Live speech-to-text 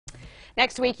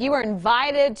Next week, you are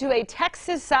invited to a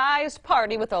Texas-sized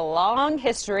party with a long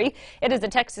history. It is the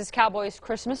Texas Cowboys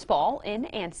Christmas Ball in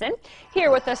Anson. Here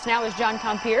with us now is John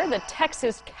Compier, the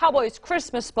Texas Cowboys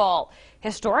Christmas Ball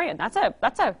historian. That's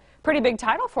a pretty big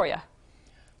title for you.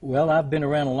 Well, I've been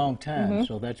around a long time,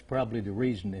 so that's probably the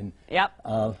reason. And yep.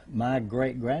 My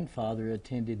great-grandfather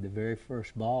attended the very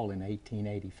first ball in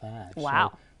 1885.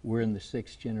 Wow. So we're in the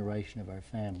 6th generation of our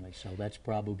family, so that's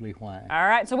probably why. All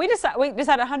right, so we just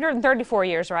had 134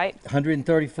 years, right?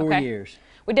 134 years.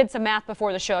 We did some math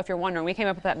before the show, if you're wondering. We came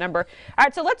up with that number. All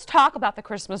right, so let's talk about the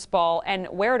Christmas Ball and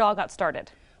where it all got started.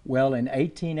 Well, in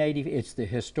 1880, it's the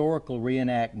historical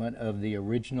reenactment of the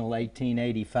original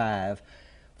 1885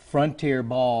 Frontier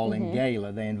Ball and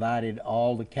Gala. They invited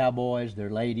all the cowboys, their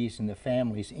ladies, and the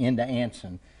families into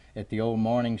Anson at the old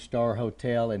Morning Star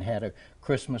Hotel and had a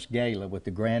Christmas gala with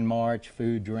the Grand March,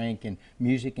 food, drink, and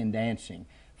music and dancing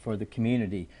for the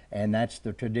community. And that's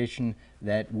the tradition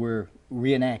that we're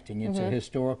reenacting. It's a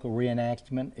historical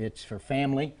reenactment. It's for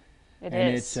family.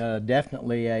 It's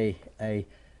definitely a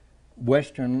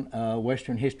Western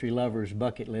history lovers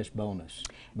bucket list bonus,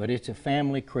 but it's a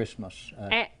family Christmas.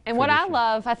 And what I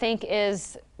love, I think,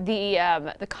 is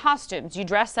the costumes. You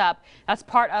dress up. That's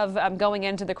part of going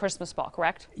into the Christmas Ball,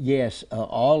 correct? Yes.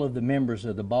 All of the members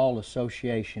of the Ball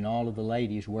Association, all of the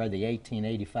ladies wear the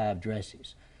 1885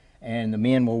 dresses, and the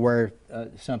men will wear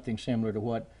something similar to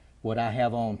what I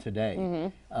have on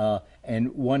today.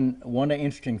 And one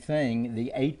interesting thing,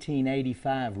 the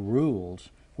 1885 rules,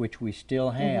 which we still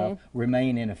have,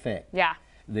 remain in effect. Yeah.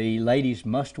 The ladies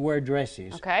must wear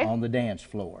dresses on the dance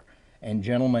floor, and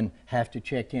gentlemen have to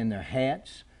check in their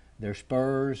hats, their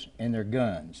spurs, and their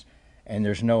guns. And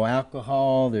there's no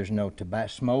alcohol, there's no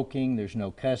smoking, there's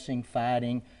no cussing,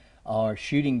 fighting, or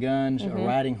shooting guns, or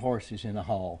riding horses in the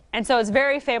hall. And so it's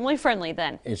very family friendly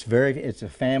then? It's a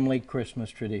family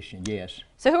Christmas tradition, yes.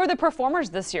 So who are the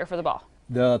performers this year for the ball?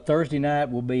 The Thursday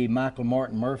night will be Michael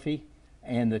Martin Murphy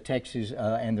and the Texas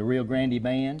and the Rio Grande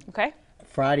Band. Okay.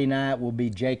 Friday night will be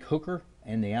Jake Hooker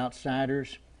and the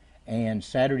Outsiders, and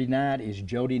Saturday night is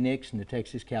Jody Nix and the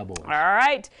Texas Cowboys. All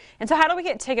right. And so how do we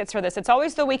get tickets for this? It's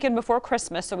always the weekend before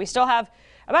Christmas, so we still have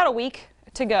about a week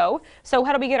to go. So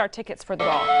how do we get our tickets for the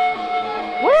ball?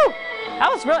 Woo!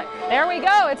 That was really, there we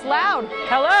go. It's loud.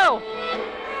 Hello.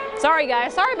 Sorry,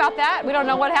 guys. Sorry about that. We don't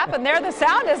know what happened there. The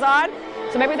sound is on,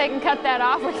 so maybe they can cut that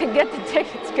off. We can get the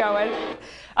tickets going.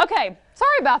 Okay,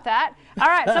 sorry about that. All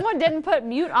right, someone didn't put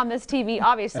mute on this TV,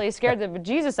 obviously, scared the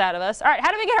bejesus out of us. All right, how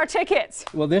do we get our tickets?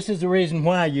 Well, this is the reason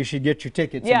why you should get your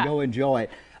tickets and go enjoy it.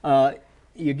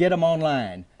 You get them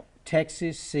online,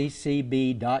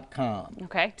 texasccb.com.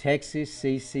 Okay.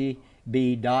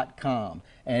 texasccb.com.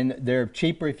 And they're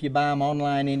cheaper if you buy them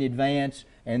online in advance,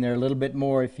 and they're a little bit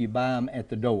more if you buy them at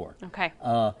the door. Okay.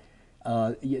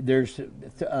 There's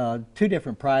two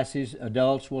different prices.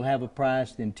 Adults will have a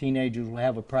price, then teenagers will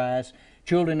have a price.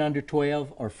 Children under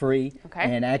 12 are free,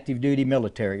 and active duty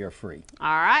military are free.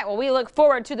 All right, well, we look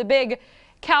forward to the big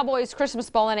Cowboys Christmas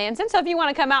Ball in Anson. So if you want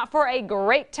to come out for a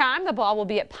great time, the ball will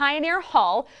be at Pioneer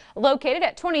Hall, located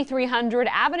at 2300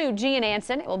 Avenue G in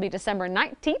Anson. It will be December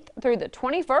 19th through the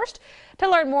 21st. To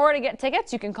learn more, to get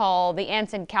tickets, you can call the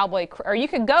Anson Cowboy, or you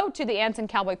can go to the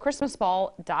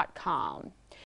AnsonCowboyChristmasBall.com.